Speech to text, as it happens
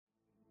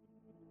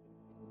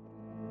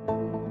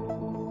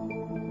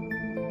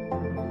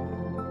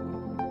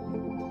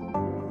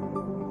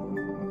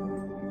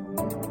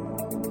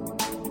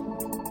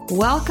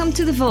Welcome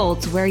to the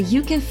Vault, where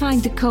you can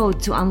find the code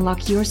to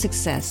unlock your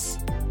success.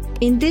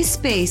 In this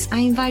space, I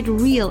invite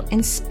real,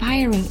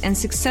 inspiring, and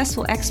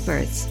successful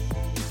experts.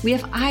 We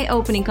have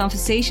eye-opening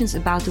conversations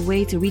about the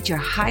way to reach your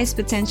highest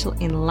potential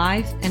in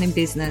life and in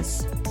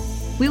business.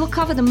 We will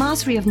cover the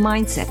mastery of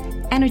mindset,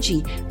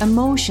 energy,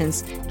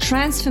 emotions,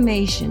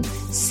 transformation,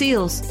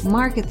 sales,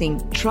 marketing,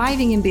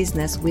 thriving in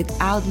business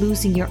without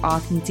losing your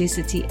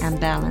authenticity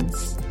and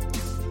balance.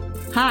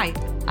 Hi,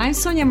 I'm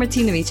Sonja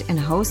Martinovic and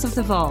host of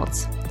The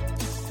Vault,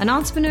 an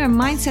entrepreneur,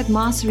 mindset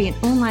mastery,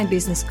 and online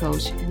business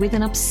coach with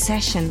an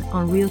obsession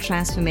on real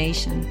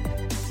transformation.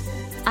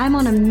 I'm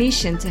on a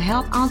mission to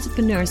help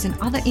entrepreneurs and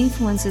other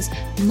influencers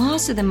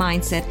master the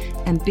mindset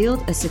and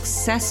build a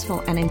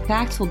successful and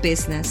impactful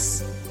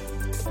business.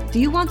 Do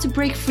you want to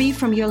break free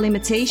from your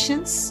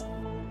limitations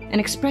and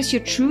express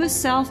your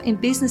truest self in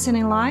business and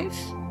in life?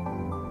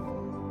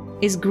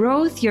 Is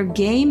growth your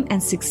game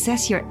and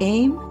success your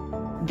aim?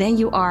 Then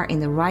you are in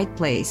the right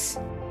place.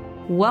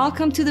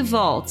 Welcome to the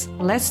Vault.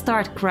 Let's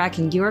start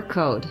cracking your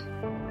code.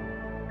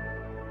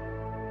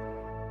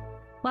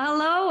 Well,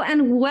 hello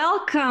and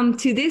welcome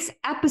to this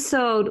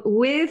episode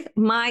with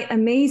my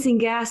amazing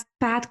guest,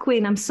 Pat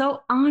Quinn. I'm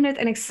so honored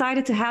and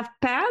excited to have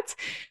Pat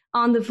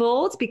on the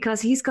Vault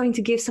because he's going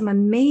to give some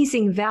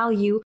amazing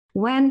value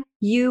when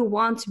you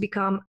want to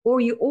become, or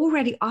you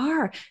already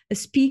are a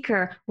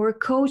speaker or a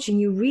coach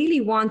and you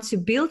really want to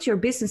build your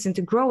business and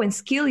to grow and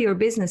scale your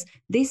business.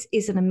 This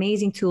is an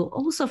amazing tool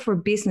also for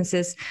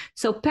businesses.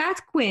 So Pat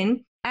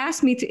Quinn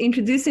asked me to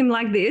introduce him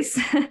like this.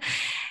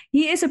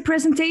 He is a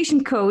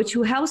presentation coach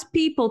who helps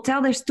people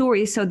tell their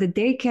stories so that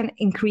they can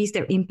increase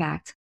their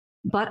impact.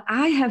 But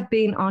I have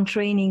been on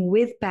training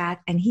with Pat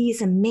and he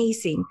is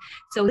amazing.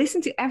 So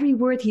listen to every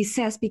word he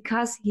says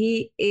because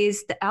he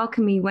is the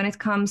alchemy when it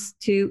comes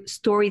to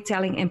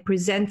storytelling and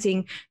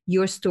presenting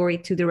your story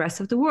to the rest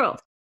of the world.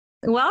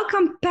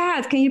 Welcome,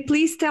 Pat. Can you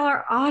please tell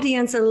our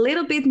audience a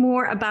little bit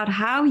more about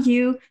how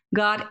you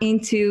got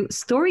into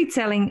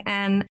storytelling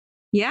and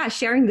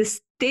sharing the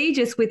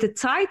stages with the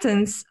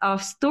titans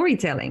of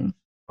storytelling?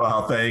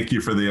 Well, thank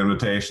you for the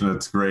invitation.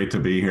 It's great to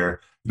be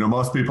here. You know,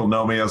 most people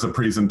know me as a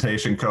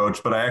presentation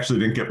coach, but I actually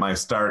didn't get my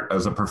start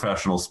as a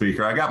professional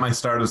speaker. I got my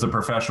start as a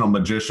professional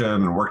magician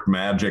and worked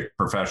magic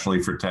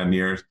professionally for 10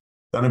 years.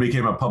 Then I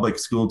became a public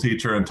school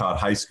teacher and taught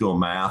high school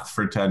math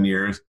for 10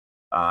 years.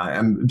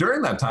 And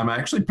during that time, I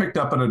actually picked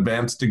up an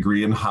advanced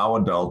degree in how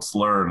adults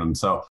learn. And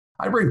so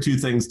I bring two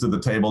things to the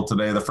table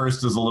today. The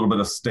first is a little bit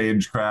of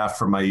stagecraft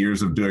from my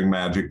years of doing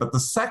magic, but the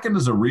second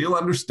is a real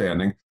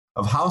understanding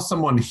of how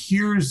someone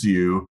hears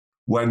you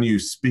when you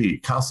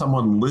speak, how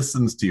someone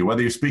listens to you,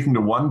 whether you're speaking to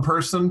one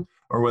person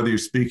or whether you're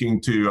speaking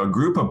to a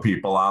group of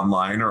people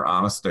online or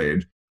on a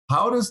stage.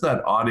 How does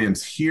that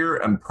audience hear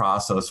and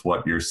process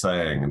what you're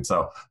saying? And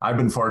so I've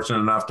been fortunate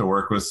enough to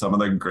work with some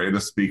of the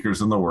greatest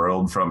speakers in the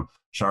world, from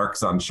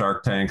sharks on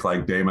Shark Tank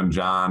like Damon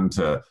John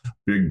to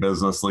big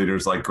business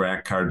leaders like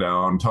Grant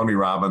Cardone. Tony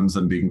Robbins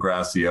and Dean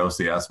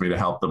Graziosi asked me to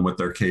help them with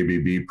their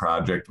KBB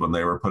project when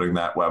they were putting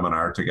that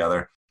webinar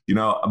together. You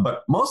know,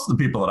 but most of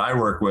the people that I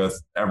work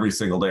with every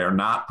single day are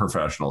not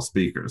professional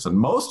speakers. And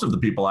most of the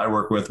people I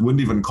work with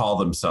wouldn't even call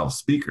themselves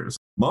speakers.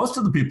 Most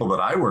of the people that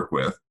I work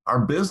with are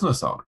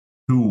business owners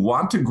who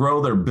want to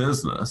grow their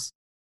business,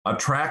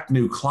 attract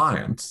new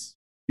clients,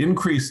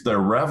 increase their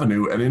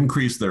revenue, and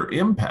increase their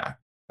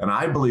impact. And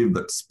I believe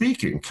that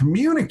speaking,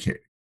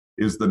 communicating,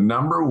 is the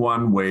number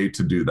one way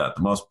to do that.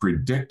 The most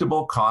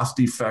predictable,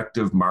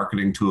 cost-effective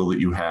marketing tool that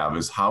you have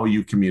is how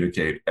you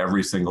communicate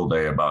every single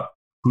day about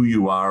who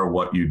you are,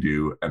 what you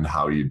do, and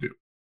how you do.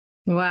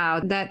 Wow,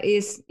 that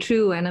is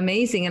true and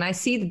amazing. And I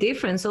see the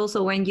difference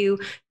also when you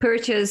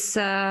purchase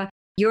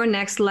your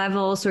next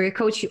levels or your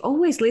coach, you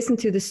always listen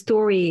to the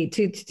story,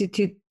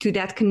 to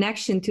that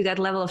connection, to that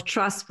level of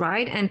trust,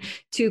 right? And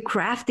to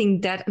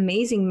crafting that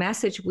amazing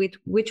message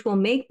which will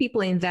make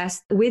people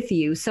invest with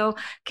you. So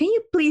can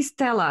you please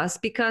tell us,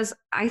 because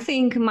I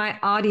think my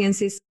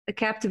audience is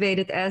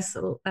captivated as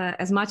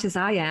much as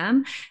I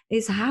am,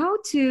 is how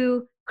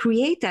to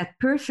create that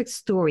perfect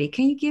story.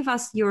 Can you give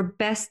us your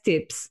best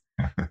tips?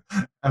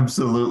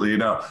 Absolutely. You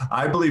know,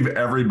 I believe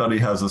everybody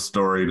has a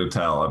story to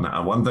tell.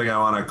 And one thing I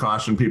want to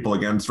caution people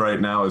against right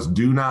now is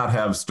do not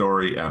have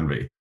story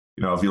envy.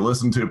 You know, if you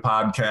listen to a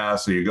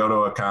podcast or you go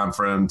to a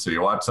conference or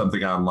you watch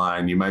something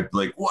online, you might be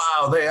like,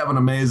 wow, they have an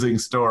amazing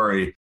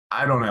story.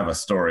 I don't have a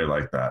story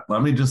like that.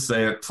 Let me just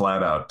say it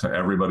flat out to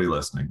everybody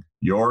listening.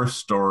 Your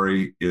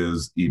story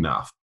is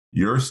enough.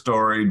 Your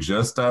story,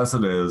 just as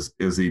it is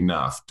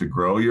enough to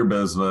grow your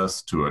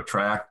business, to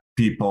attract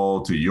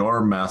people to your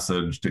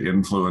message, to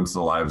influence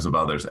the lives of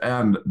others.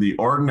 And the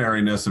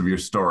ordinariness of your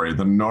story,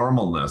 the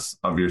normalness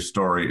of your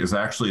story is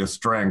actually a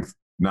strength,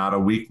 not a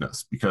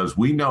weakness, because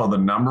we know the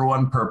number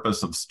one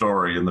purpose of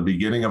story in the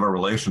beginning of a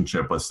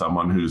relationship with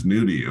someone who's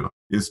new to you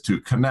is to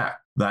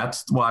connect.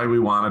 That's why we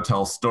want to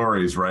tell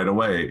stories right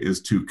away,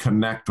 is to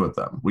connect with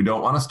them. We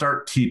don't want to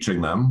start teaching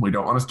them. We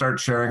don't want to start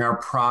sharing our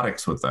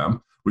products with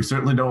them. We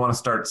certainly don't want to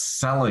start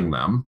selling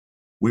them.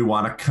 We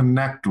want to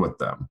connect with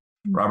them.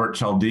 Robert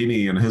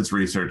Cialdini in his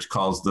research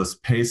calls this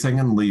pacing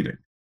and leading.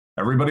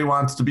 Everybody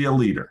wants to be a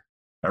leader.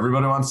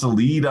 Everybody wants to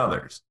lead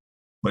others,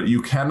 but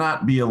you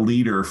cannot be a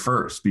leader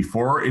first.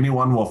 Before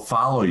anyone will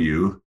follow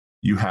you,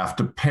 you have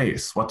to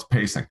pace. What's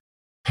pacing?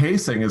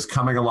 Pacing is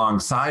coming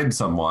alongside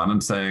someone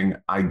and saying,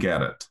 I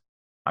get it.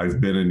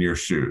 I've been in your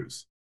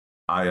shoes.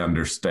 I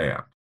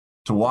understand.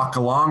 To walk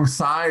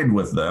alongside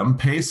with them,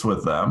 pace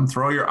with them,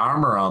 throw your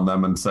arm around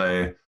them and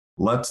say,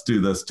 let's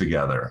do this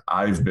together.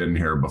 I've been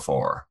here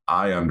before.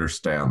 I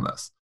understand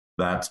this.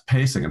 That's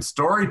pacing. And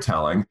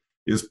storytelling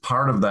is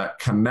part of that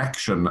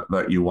connection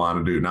that you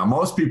want to do. Now,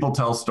 most people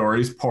tell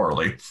stories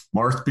poorly.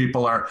 Most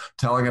people are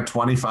telling a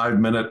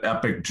 25-minute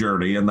epic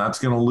journey, and that's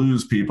going to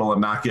lose people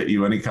and not get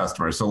you any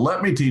customers. So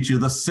let me teach you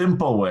the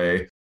simple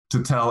way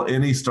to tell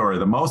any story,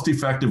 the most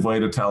effective way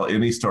to tell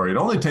any story. It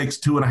only takes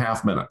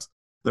 2.5 minutes.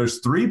 There's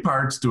 3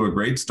 parts to a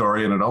great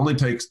story, and it only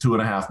takes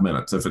 2.5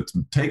 minutes. If it's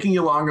taking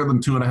you longer than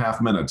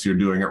 2.5 minutes, you're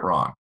doing it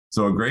wrong.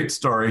 So a great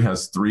story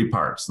has 3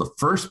 parts. The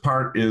first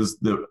part is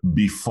the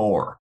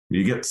before.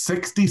 You get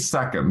 60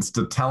 seconds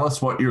to tell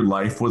us what your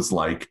life was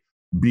like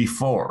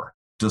before.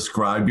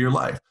 Describe your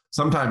life.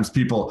 Sometimes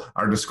people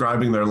are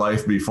describing their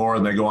life before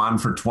and they go on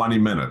for 20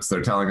 minutes.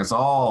 They're telling us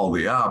all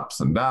the ups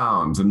and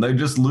downs, and they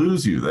just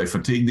lose you. They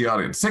fatigue the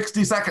audience.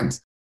 60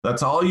 seconds.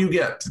 That's all you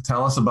get to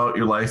tell us about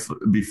your life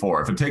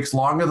before. If it takes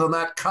longer than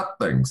that, cut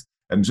things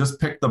and just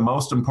pick the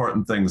most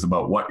important things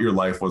about what your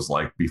life was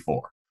like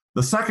before.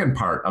 The second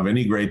part of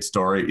any great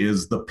story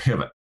is the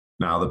pivot.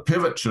 Now, the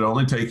pivot should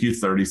only take you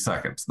 30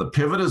 seconds. The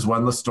pivot is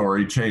when the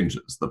story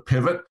changes. The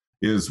pivot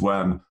is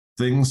when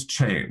things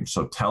change.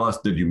 So tell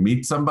us, did you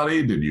meet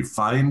somebody? Did you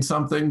find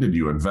something? Did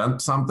you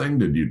invent something?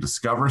 Did you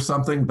discover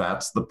something?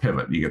 That's the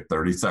pivot. You get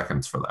 30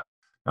 seconds for that.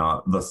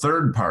 Now, the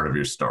third part of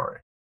your story,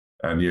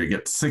 and you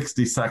get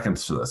 60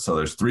 seconds for this. So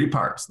there's 3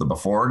 parts. The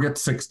before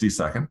gets 60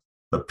 seconds.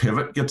 The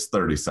pivot gets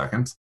 30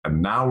 seconds.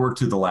 And now we're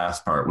to the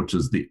last part, which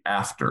is the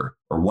after,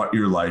 or what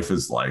your life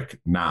is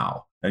like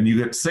now. And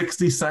you get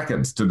 60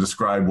 seconds to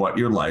describe what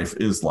your life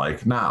is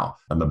like now.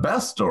 And the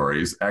best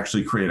stories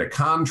actually create a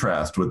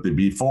contrast with the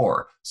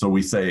before. So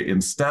we say,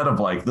 instead of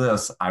like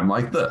this, I'm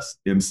like this.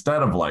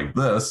 Instead of like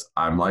this,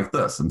 I'm like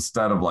this.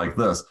 Instead of like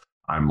this,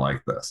 I'm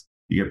like this.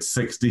 You get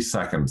 60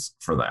 seconds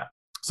for that.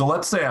 So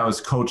let's say I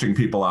was coaching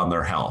people on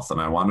their health and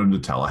I wanted to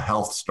tell a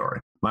health story.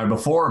 My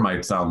before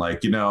might sound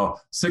like,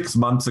 6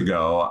 months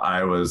ago,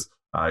 I was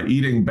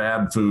eating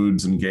bad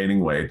foods and gaining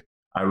weight.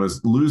 I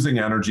was losing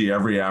energy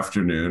every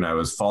afternoon. I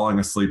was falling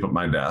asleep at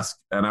my desk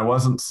and I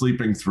wasn't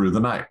sleeping through the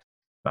night.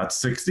 That's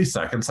 60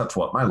 seconds. That's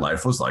what my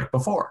life was like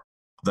before.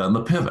 Then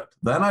the pivot.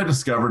 Then I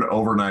discovered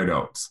overnight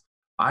oats.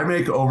 I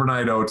make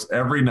overnight oats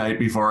every night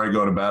before I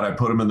go to bed. I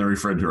put them in the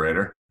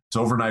refrigerator. It's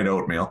overnight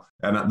oatmeal.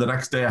 And the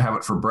next day I have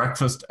it for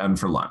breakfast and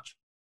for lunch.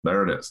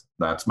 There it is.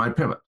 That's my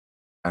pivot.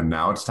 And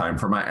now it's time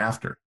for my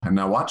after. And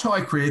now watch how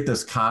I create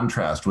this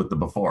contrast with the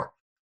before.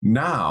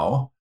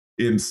 Now,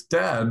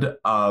 instead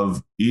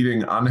of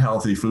eating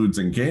unhealthy foods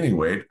and gaining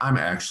weight, I'm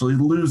actually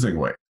losing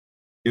weight.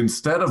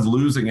 Instead of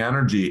losing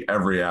energy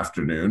every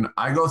afternoon,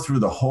 I go through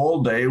the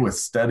whole day with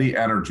steady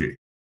energy.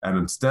 And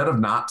instead of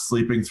not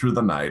sleeping through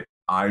the night,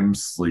 I'm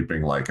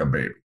sleeping like a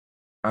baby.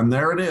 And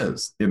there it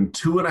is, in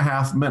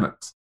 2.5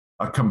 minutes,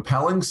 a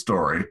compelling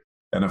story.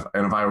 And if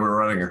I were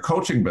running a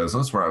coaching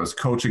business where I was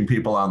coaching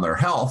people on their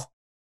health,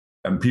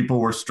 and people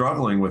were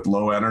struggling with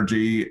low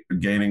energy,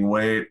 gaining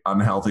weight,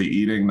 unhealthy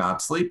eating,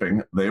 not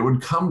sleeping, they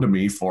would come to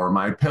me for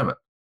my pivot.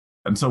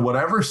 And so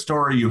whatever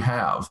story you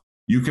have,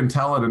 you can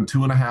tell it in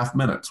 2.5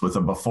 minutes with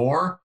a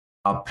before,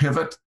 a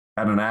pivot,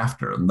 and an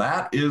after. And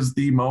that is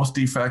the most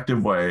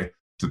effective way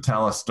to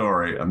tell a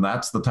story. And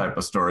that's the type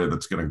of story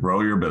that's going to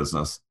grow your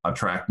business,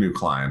 attract new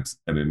clients,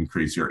 and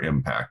increase your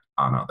impact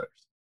on others.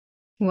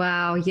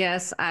 Wow.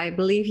 Yes, I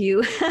believe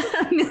you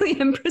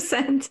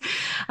 1,000,000%.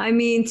 I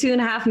mean,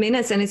 2.5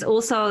 minutes. And it's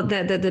also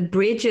the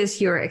bridges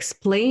you're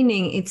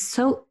explaining. It's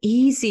so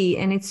easy,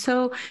 and it's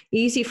so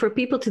easy for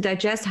people to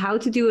digest how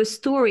to do a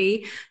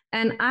story.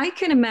 And I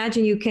can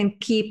imagine you can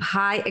keep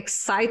high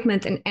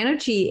excitement and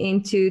energy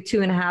into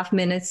 2.5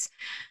 minutes.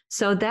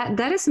 So that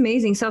is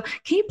amazing. So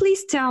can you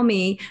please tell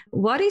me,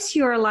 what is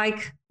your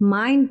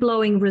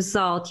mind-blowing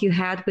result you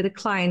had with a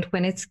client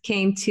when it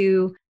came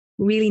to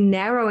really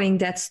narrowing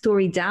that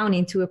story down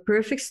into a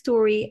perfect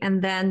story,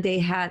 and then they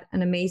had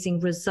an amazing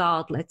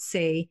result? Let's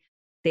say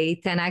they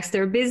 10x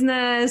their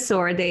business,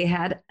 or they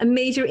had a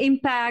major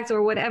impact,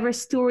 or whatever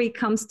story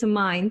comes to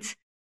mind.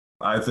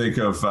 I think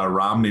of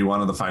Romney, one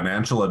of the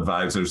financial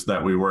advisors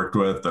that we worked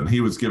with, and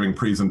he was giving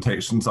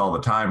presentations all the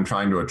time,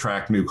 trying to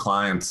attract new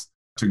clients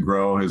to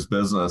grow his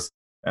business.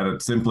 And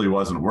it simply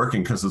wasn't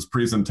working because his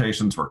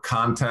presentations were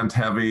content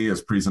heavy.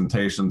 His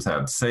presentations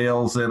had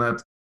sales in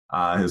it.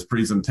 His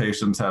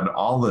presentations had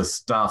all this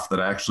stuff that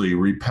actually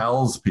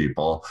repels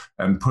people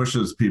and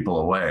pushes people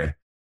away.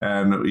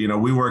 And,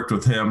 we worked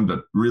with him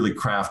to really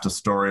craft a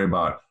story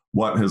about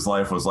what his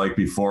life was like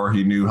before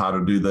he knew how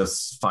to do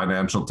this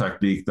financial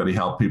technique that he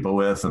helped people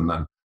with, and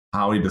then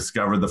how he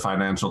discovered the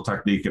financial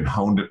technique and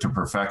honed it to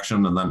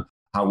perfection, and then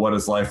what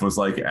his life was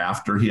like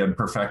after he had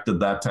perfected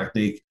that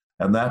technique.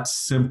 And that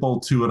simple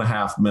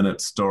 2.5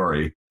 minute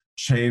story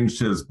changed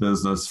his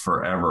business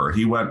forever.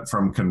 He went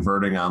from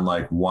converting on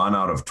like 1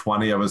 out of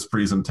 20 of his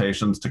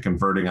presentations to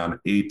converting on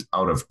 8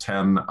 out of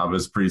 10 of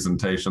his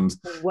presentations.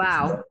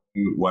 Wow.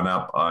 He went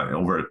up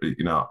over,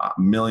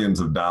 millions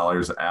of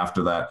dollars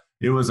after that.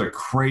 It was a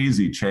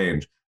crazy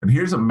change. And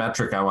here's a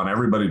metric I want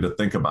everybody to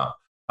think about.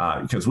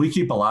 Because we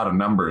keep a lot of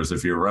numbers.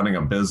 If you're running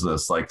a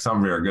business, like some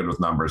of you are good with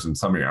numbers and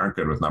some of you aren't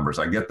good with numbers.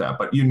 I get that.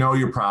 But you know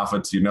your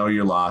profits, you know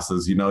your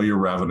losses, you know your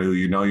revenue,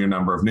 you know your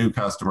number of new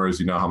customers,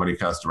 you know how many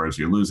customers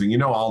you're losing, you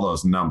know all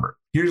those numbers.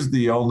 Here's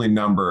the only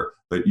number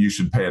that you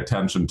should pay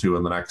attention to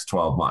in the next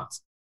 12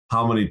 months.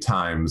 How many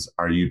times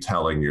are you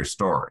telling your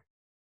story?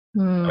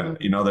 And,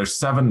 there's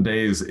 7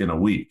 days in a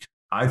week.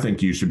 I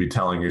think you should be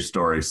telling your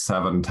story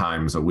 7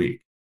 times a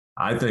week.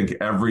 I think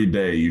every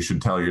day you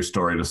should tell your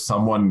story to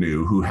someone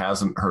new who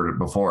hasn't heard it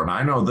before. And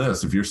I know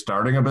this, if you're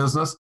starting a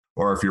business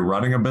or if you're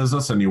running a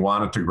business and you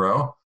want it to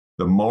grow,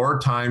 the more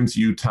times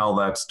you tell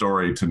that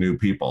story to new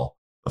people,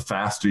 the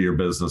faster your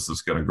business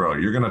is going to grow.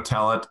 You're going to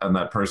tell it and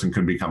that person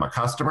could become a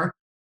customer.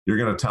 You're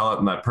going to tell it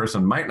and that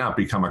person might not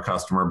become a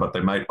customer, but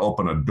they might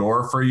open a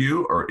door for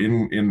you or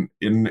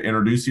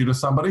introduce you to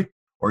somebody.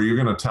 Or you're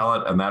going to tell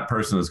it and that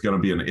person is going to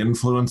be an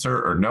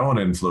influencer or know an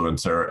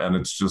influencer, and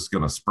it's just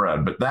going to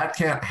spread. But that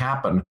can't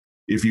happen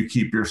if you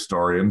keep your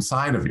story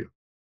inside of you.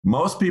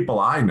 Most people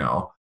I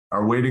know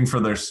are waiting for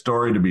their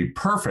story to be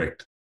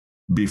perfect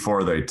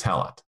before they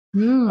tell it.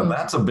 And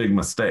that's a big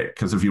mistake,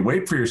 because if you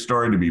wait for your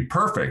story to be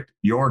perfect,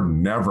 you're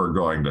never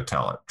going to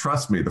tell it.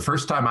 Trust me, the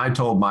first time I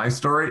told my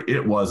story,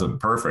 it wasn't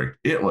perfect.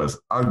 It was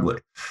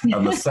ugly.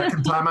 And the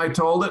second time I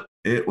told it,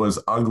 it was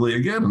ugly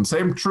again. And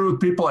same true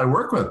with people I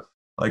work with.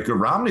 Like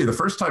Romney, the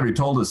first time he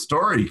told his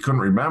story, he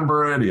couldn't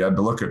remember it. He had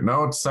to look at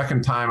notes.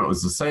 Second time, it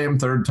was the same.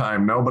 Third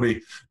time,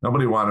 nobody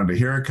wanted to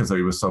hear it because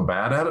he was so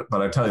bad at it.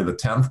 But I tell you, the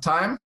 10th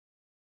time,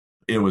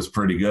 it was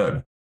pretty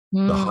good. The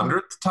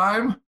 100th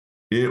time,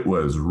 it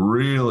was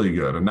really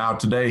good. And now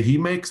today, he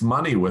makes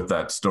money with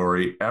that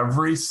story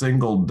every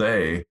single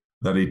day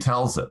that he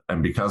tells it.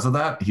 And because of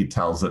that, he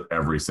tells it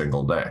every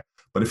single day.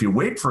 But if you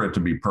wait for it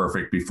to be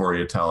perfect before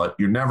you tell it,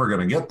 you're never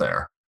going to get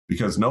there.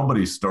 Because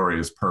nobody's story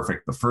is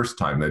perfect the first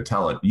time they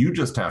tell it. You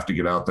just have to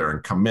get out there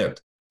and commit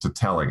to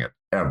telling it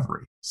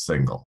every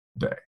single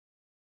day.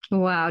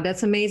 Wow,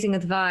 that's amazing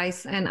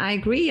advice. And I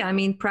agree. I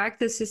mean,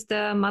 practice is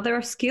the mother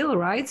of skill,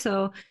 right?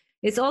 So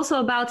it's also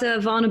about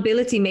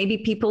vulnerability. Maybe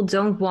people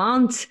don't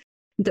want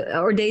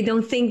or they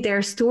don't think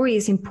their story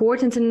is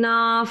important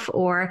enough,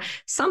 or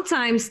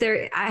sometimes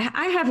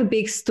I have a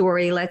big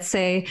story, let's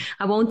say,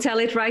 I won't tell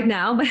it right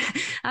now, but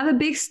I have a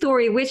big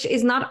story, which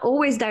is not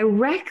always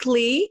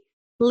directly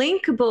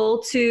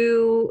linkable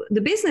to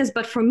the business,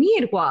 but for me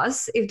it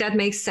was, if that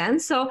makes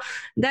sense. So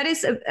that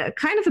is a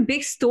kind of a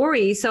big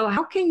story. So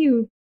how can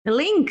you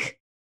link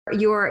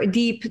your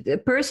deep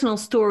personal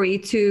story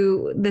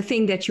to the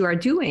thing that you are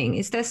doing?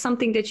 Is that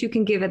something that you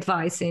can give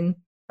advice in?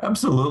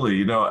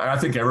 Absolutely. I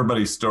think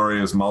everybody's story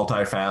is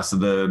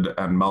multifaceted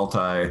and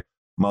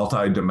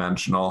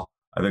multi-dimensional.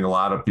 I think a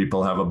lot of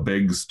people have a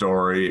big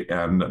story,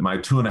 and my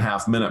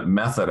 2.5 minute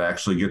method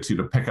actually gets you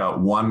to pick out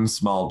one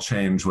small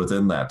change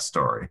within that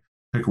story.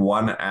 Pick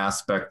one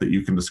aspect that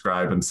you can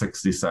describe in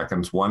 60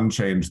 seconds, one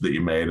change that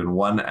you made, and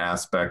one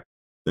aspect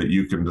that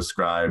you can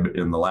describe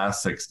in the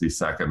last 60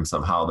 seconds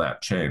of how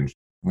that changed.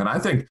 And I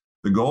think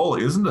the goal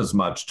isn't as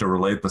much to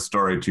relate the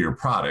story to your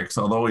products,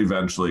 although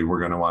eventually we're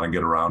going to want to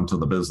get around to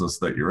the business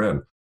that you're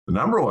in. The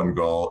number one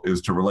goal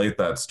is to relate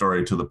that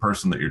story to the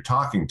person that you're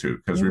talking to,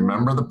 because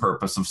remember the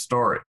purpose of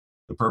story.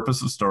 The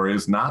purpose of story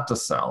is not to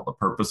sell. The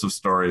purpose of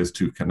story is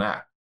to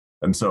connect.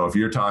 And so if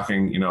you're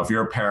talking, if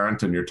you're a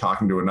parent and you're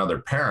talking to another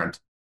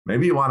parent,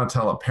 maybe you want to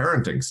tell a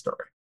parenting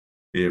story.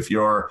 If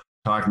you're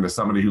talking to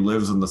somebody who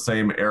lives in the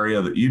same area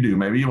that you do,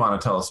 maybe you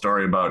want to tell a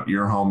story about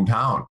your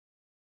hometown.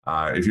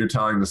 If you're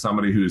telling to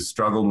somebody who's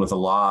struggled with a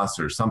loss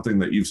or something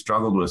that you've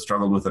struggled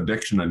with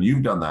addiction, and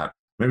you've done that,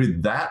 maybe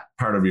that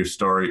part of your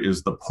story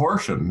is the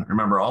portion.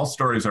 Remember, all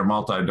stories are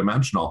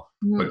multidimensional,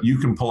 but you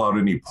can pull out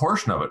any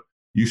portion of it.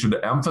 You should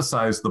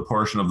emphasize the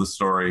portion of the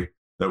story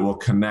that will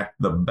connect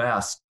the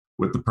best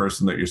with the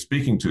person that you're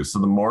speaking to. So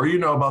the more you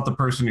know about the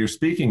person you're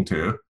speaking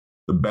to,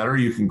 the better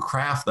you can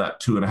craft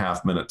that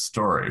 2.5 minute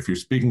story. If you're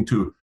speaking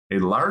to a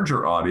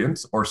larger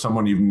audience or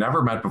someone you've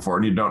never met before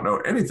and you don't know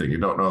anything, you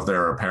don't know if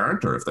they're a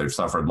parent or if they've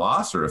suffered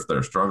loss or if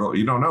they're struggling,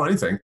 you don't know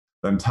anything,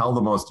 then tell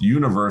the most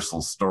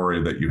universal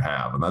story that you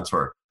have. And that's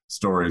where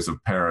stories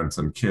of parents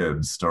and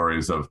kids,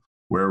 stories of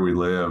where we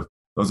live,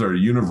 those are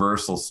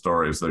universal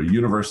stories. They're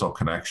universal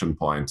connection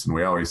points. And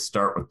we always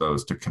start with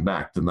those to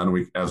connect. And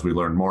then as we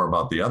learn more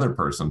about the other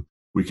person,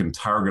 we can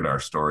target our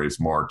stories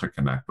more to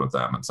connect with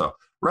them. And so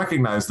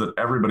recognize that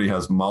everybody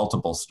has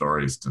multiple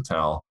stories to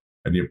tell,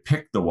 and you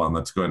pick the one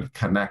that's going to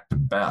connect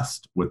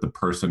best with the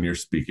person you're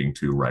speaking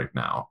to right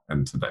now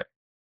and today.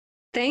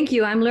 Thank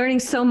you. I'm learning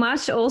so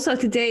much also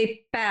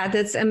today, Pat.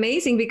 That's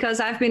amazing, because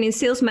I've been in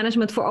sales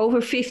management for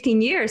over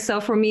 15 years. So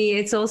for me,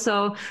 it's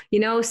also,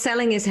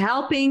 selling is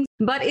helping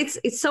But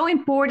it's so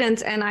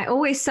important, and I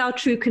always saw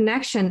true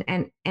connection,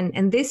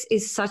 and this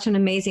is such an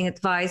amazing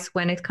advice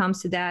when it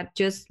comes to that.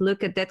 Just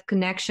look at that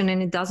connection,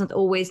 and it doesn't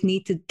always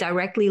need to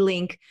directly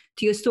link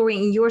to your story,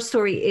 and your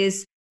story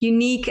is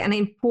unique and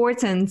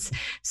important.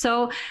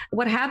 So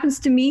what happens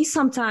to me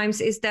sometimes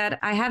is that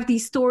I have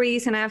these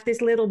stories and I have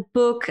this little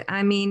book.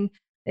 I mean,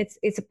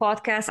 it's a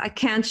podcast, I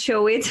can't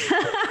show it.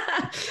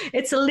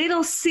 It's a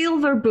little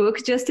silver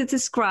book just to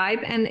describe,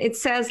 and it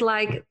says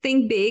like,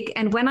 think big.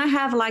 And when I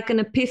have like an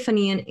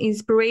epiphany, an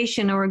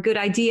inspiration, or a good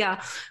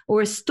idea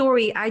or a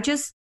story, I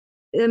just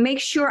make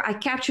sure I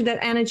capture that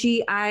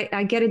energy.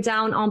 I get it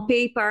down on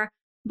paper,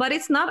 but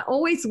it's not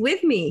always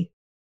with me.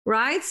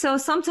 Right. So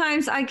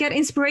sometimes I get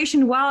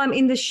inspiration while I'm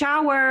in the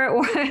shower,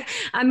 or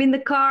I'm in the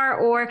car,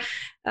 or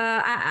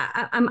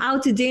I'm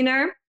out to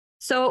dinner.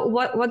 So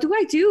what do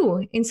I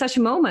do in such a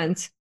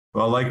moment?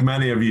 Well, like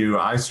many of you,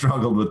 I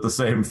struggled with the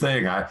same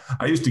thing. I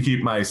used to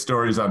keep my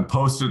stories on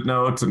Post-it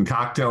notes and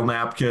cocktail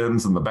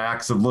napkins and the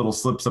backs of little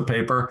slips of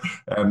paper,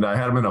 and I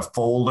had them in a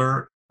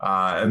folder,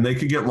 and they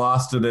could get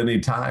lost at any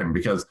time,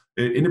 because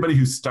anybody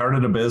who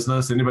started a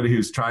business, anybody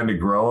who's trying to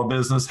grow a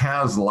business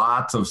has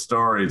lots of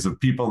stories of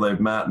people they've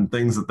met and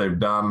things that they've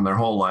done in their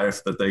whole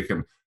life that they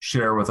can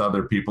share with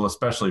other people,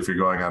 especially if you're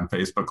going on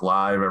Facebook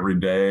Live every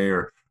day,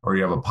 or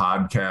you have a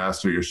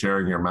podcast, or you're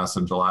sharing your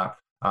message a lot.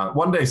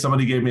 One day,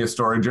 somebody gave me a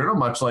story journal,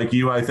 much like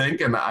you, I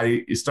think, and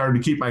I started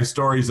to keep my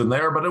stories in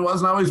there, but it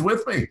wasn't always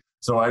with me.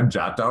 So I'd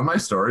jot down my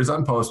stories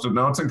on Post-it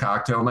notes and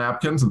cocktail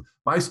napkins. And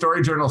my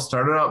story journal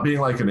started out being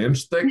like an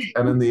inch thick.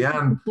 And in the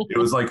end, it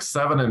was like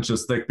 7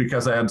 inches thick,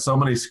 because I had so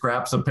many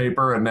scraps of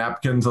paper and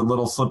napkins and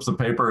little slips of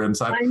paper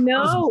inside. I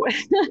know.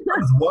 I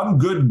was one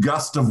good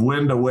gust of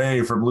wind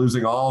away from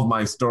losing all of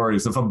my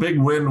stories. If a big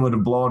wind would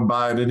have blown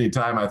by at any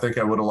time, I think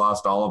I would have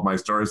lost all of my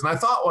stories. And I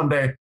thought one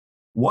day,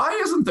 why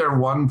isn't there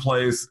one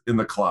place in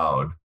the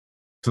cloud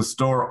to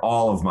store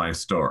all of my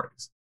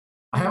stories?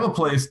 I have a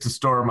place to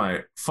store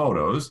my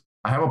photos.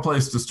 I have a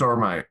place to store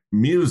my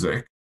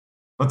music,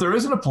 but there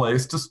isn't a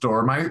place to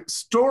store my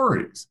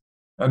stories.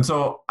 And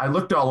so I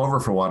looked all over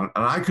for one,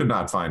 and I could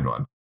not find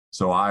one.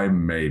 So I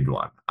made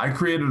one. I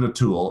created a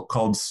tool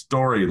called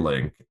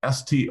StoryLink,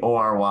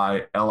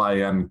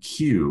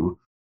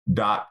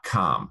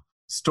 StoryLink.com.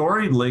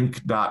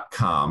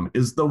 StoryLink.com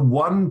is the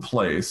one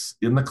place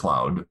in the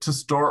cloud to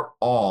store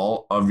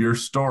all of your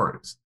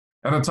stories.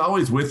 And it's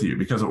always with you,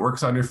 because it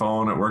works on your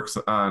phone, it works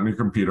on your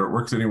computer, it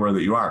works anywhere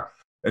that you are.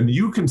 And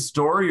you can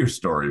store your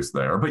stories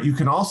there, but you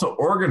can also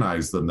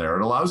organize them there.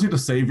 It allows you to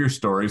save your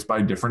stories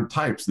by different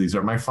types. These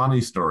are my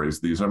funny stories.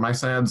 These are my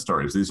sad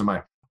stories. These are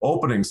my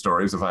opening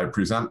stories if I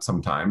present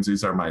sometimes.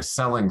 These are my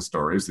selling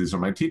stories. These are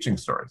my teaching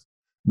stories.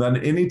 Then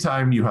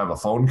anytime you have a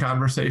phone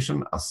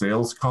conversation, a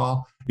sales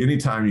call,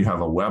 anytime you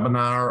have a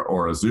webinar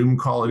or a Zoom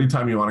call,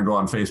 anytime you want to go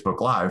on Facebook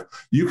Live,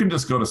 you can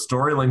just go to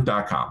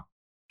storylink.com,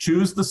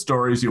 choose the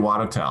stories you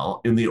want to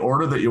tell in the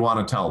order that you want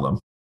to tell them,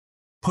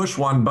 push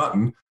one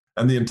button,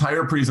 and the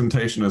entire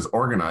presentation is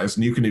organized,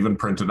 and you can even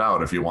print it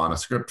out if you want a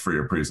script for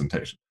your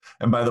presentation.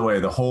 And by the way,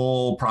 the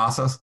whole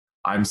process,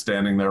 I'm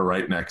standing there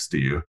right next to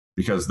you,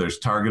 because there's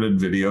targeted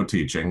video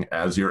teaching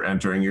as you're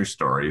entering your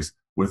stories,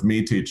 with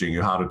me teaching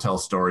you how to tell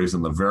stories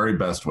in the very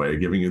best way,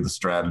 giving you the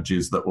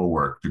strategies that will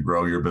work to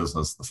grow your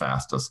business the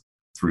fastest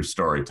through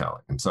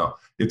storytelling. And so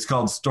it's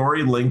called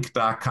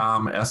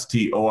storylink.com,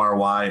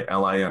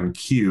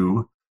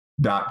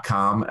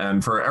 StoryLink.com.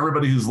 And for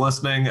everybody who's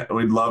listening,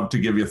 we'd love to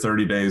give you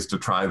 30 days to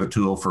try the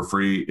tool for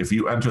free. If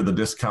you enter the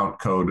discount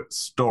code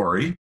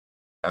STORY,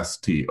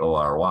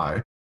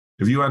 STORY,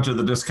 if you enter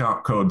the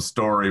discount code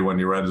STORY when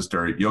you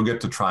register, you'll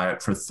get to try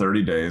it for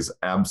 30 days,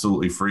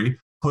 absolutely free.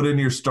 Put in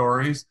your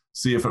stories,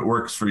 see if it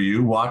works for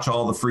you, watch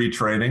all the free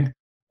training.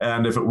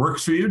 And if it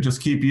works for you,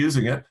 just keep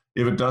using it.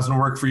 If it doesn't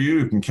work for you,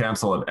 you can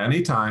cancel at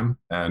any time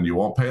and you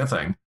won't pay a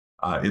thing.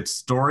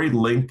 It's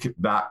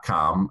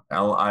storylink.com,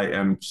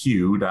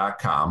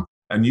 LINQ.com,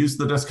 and use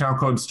the discount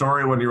code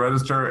STORY when you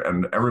register,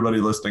 and everybody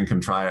listening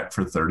can try it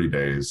for 30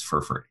 days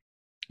for free.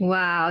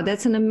 Wow,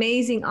 that's an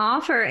amazing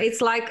offer.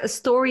 It's like a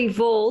story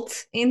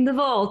vault in the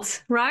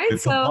vault, right?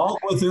 It's a vault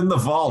within the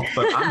vault,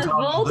 but I'm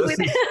telling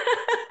you,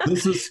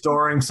 this is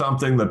storing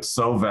something that's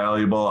so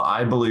valuable.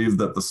 I believe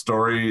that the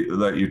story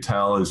that you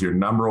tell is your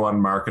number one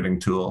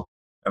marketing tool.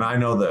 And I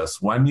know this,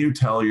 when you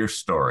tell your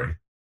story,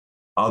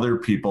 other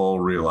people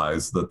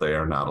realize that they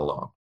are not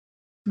alone.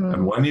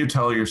 And when you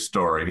tell your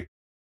story,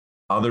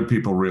 other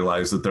people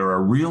realize that there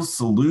are real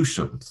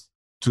solutions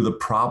to the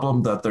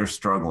problem that they're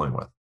struggling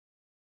with.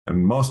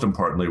 And most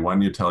importantly,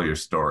 when you tell your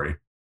story,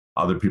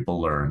 other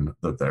people learn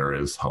that there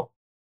is hope.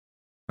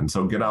 And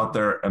so get out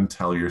there and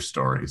tell your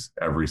stories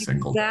every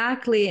single day.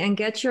 Exactly. And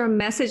get your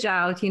message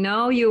out. You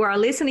know, you are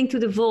listening to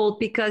the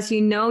Vault because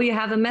you know you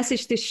have a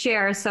message to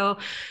share. So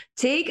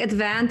take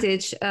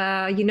advantage.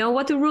 You know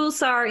what the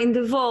rules are in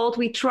the Vault.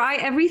 We try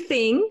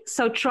everything.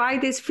 So try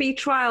this free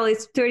trial.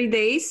 It's 30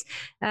 days.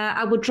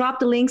 I will drop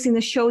the links in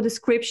the show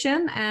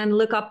description and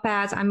look up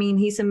Pat. I mean,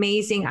 he's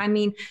amazing. I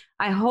mean,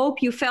 I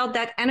hope you felt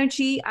that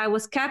energy. I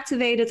was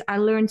captivated. I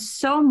learned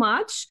so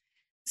much.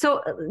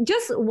 So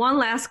just one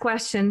last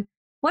question.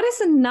 What is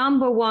the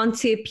number one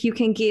tip you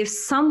can give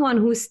someone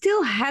who's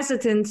still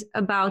hesitant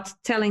about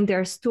telling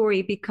their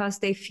story because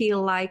they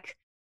feel like,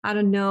 I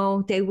don't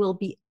know, they will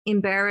be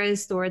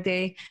embarrassed or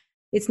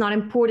it's not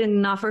important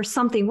enough or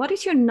something? What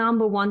is your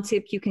number one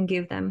tip you can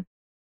give them?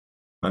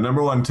 My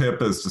number one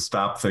tip is to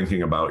stop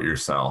thinking about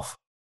yourself.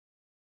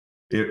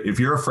 If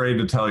you're afraid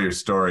to tell your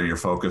story, you're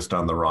focused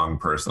on the wrong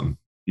person.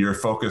 You're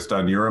focused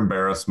on your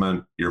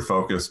embarrassment. You're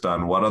focused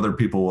on what other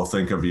people will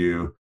think of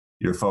you.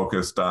 You're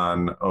focused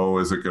on, oh,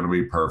 is it going to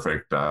be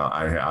perfect?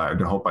 I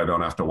hope I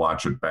don't have to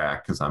watch it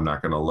back because I'm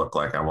not going to look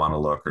like I want to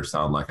look or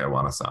sound like I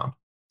want to sound.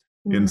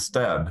 Mm-hmm.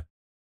 Instead,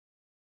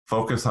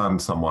 focus on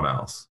someone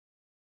else.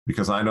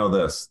 Because I know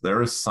this,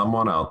 there is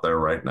someone out there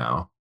right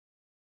now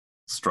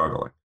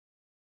struggling.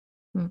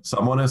 Mm-hmm.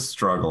 Someone is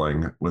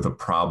struggling with a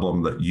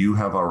problem that you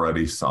have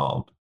already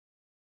solved.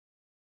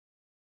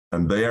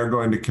 And they are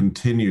going to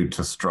continue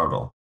to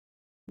struggle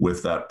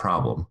with that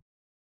problem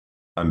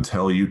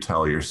until you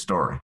tell your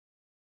story.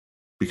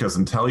 Because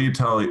until you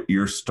tell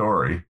your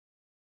story,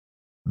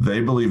 they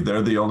believe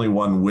they're the only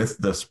one with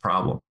this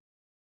problem.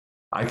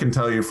 I can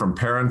tell you from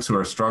parents who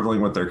are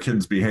struggling with their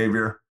kids'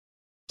 behavior,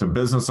 to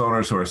business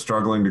owners who are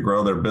struggling to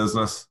grow their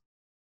business,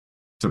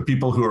 to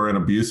people who are in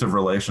abusive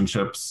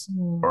relationships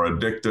or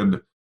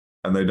addicted,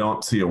 and they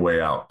don't see a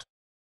way out.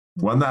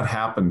 When that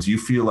happens, you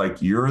feel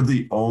like you're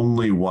the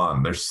only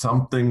one. There's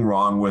something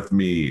wrong with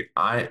me.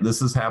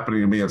 This is happening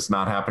to me. It's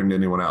not happening to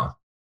anyone else.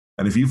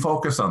 And if you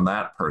focus on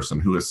that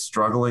person who is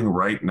struggling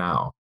right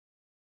now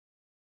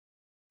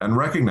and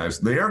recognize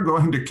they are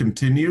going to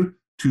continue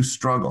to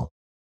struggle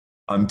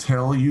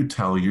until you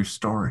tell your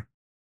story.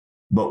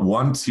 But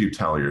once you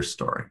tell your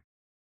story,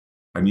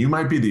 and you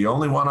might be the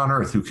only one on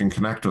earth who can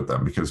connect with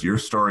them because your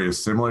story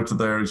is similar to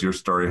theirs. Your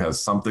story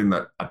has something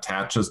that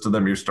attaches to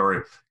them. Your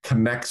story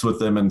connects with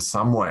them in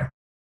some way.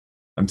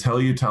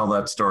 Until you tell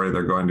that story,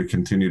 they're going to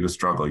continue to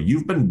struggle.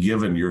 You've been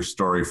given your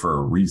story for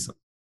a reason.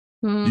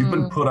 You've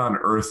been put on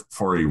earth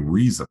for a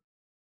reason.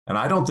 And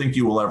I don't think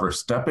you will ever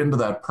step into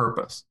that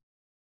purpose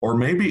or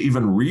maybe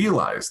even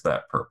realize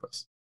that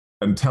purpose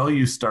until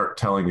you start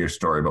telling your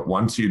story. But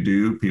once you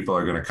do, people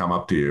are going to come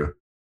up to you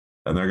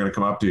and they're going to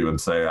come up to you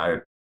and say,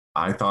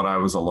 I thought I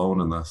was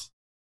alone in this.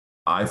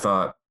 I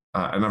thought,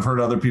 and I've heard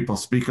other people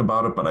speak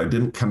about it, but I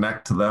didn't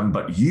connect to them.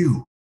 But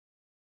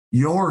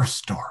your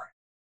story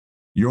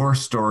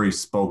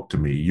spoke to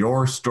me.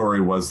 Your story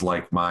was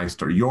like my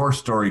story. Your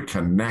story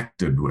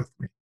connected with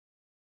me.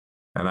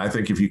 And I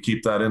think if you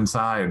keep that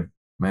inside,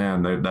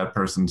 man, that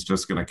person's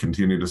just going to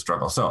continue to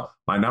struggle. So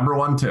my number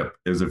one tip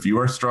is if you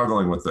are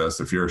struggling with this,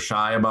 if you're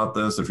shy about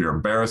this, if you're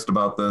embarrassed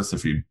about this,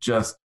 if you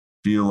just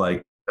feel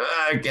like,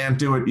 I can't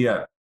do it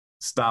yet,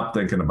 stop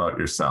thinking about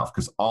yourself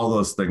because all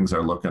those things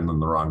are looking in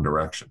the wrong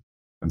direction.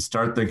 And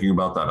start thinking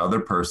about that other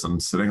person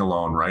sitting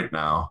alone right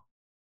now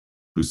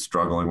who's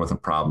struggling with a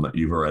problem that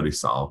you've already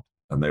solved.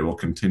 And they will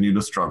continue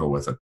to struggle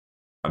with it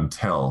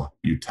until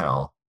you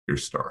tell your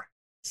story.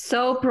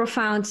 So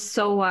profound,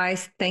 so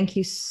wise. Thank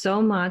you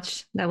so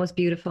much. That was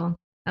beautiful.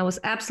 That was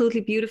absolutely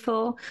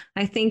beautiful.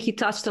 I think you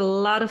touched a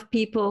lot of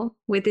people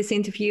with this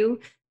interview.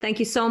 Thank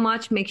you so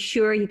much. Make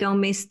sure you don't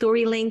miss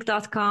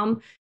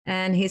storylink.com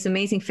and his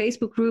amazing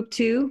Facebook group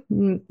too.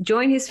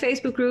 Join his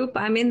Facebook group.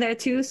 I'm in there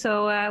too.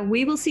 So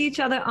we will see each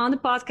other on the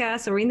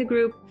podcast or in the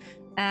group.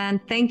 And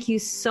thank you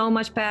so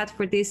much, Pat,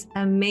 for this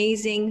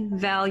amazing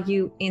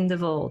value in the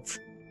vault.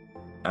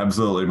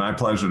 Absolutely. My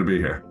pleasure to be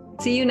here.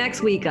 See you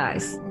next week,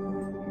 guys.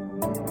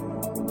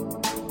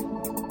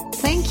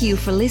 Thank you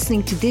for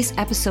listening to this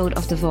episode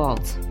of The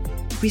Vault.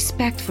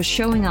 Respect for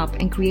showing up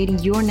and creating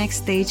your next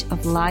stage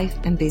of life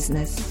and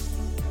business.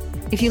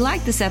 If you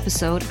like this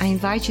episode, I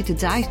invite you to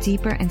dive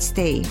deeper and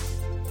stay.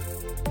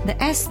 The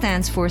S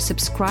stands for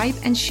subscribe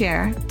and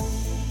share.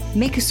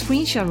 Make a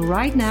screenshot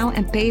right now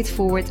and pay it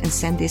forward and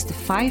send this to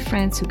 5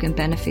 friends who can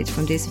benefit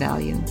from this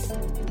value.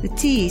 The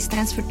T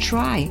stands for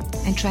try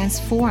and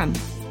transform.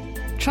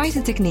 Try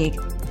the technique,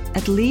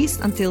 at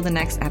least until the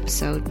next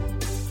episode.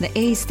 The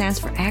A stands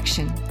for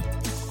action.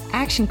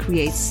 Action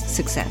creates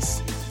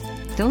success.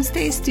 Don't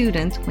stay a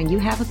student when you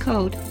have a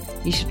code.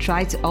 You should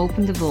try to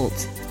open the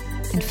vault.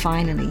 And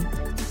finally,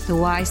 the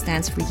Y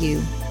stands for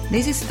you.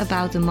 This is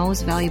about the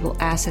most valuable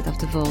asset of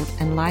the vault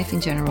and life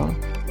in general,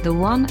 the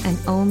one and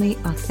only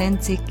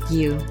authentic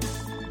you.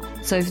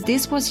 So if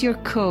this was your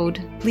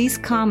code, please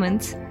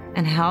comment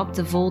and help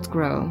the vault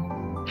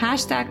grow.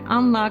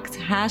 #unlocked,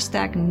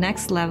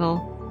 #next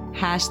level,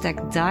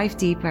 #dive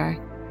deeper,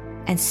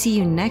 and see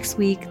you next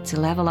week to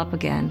level up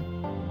again.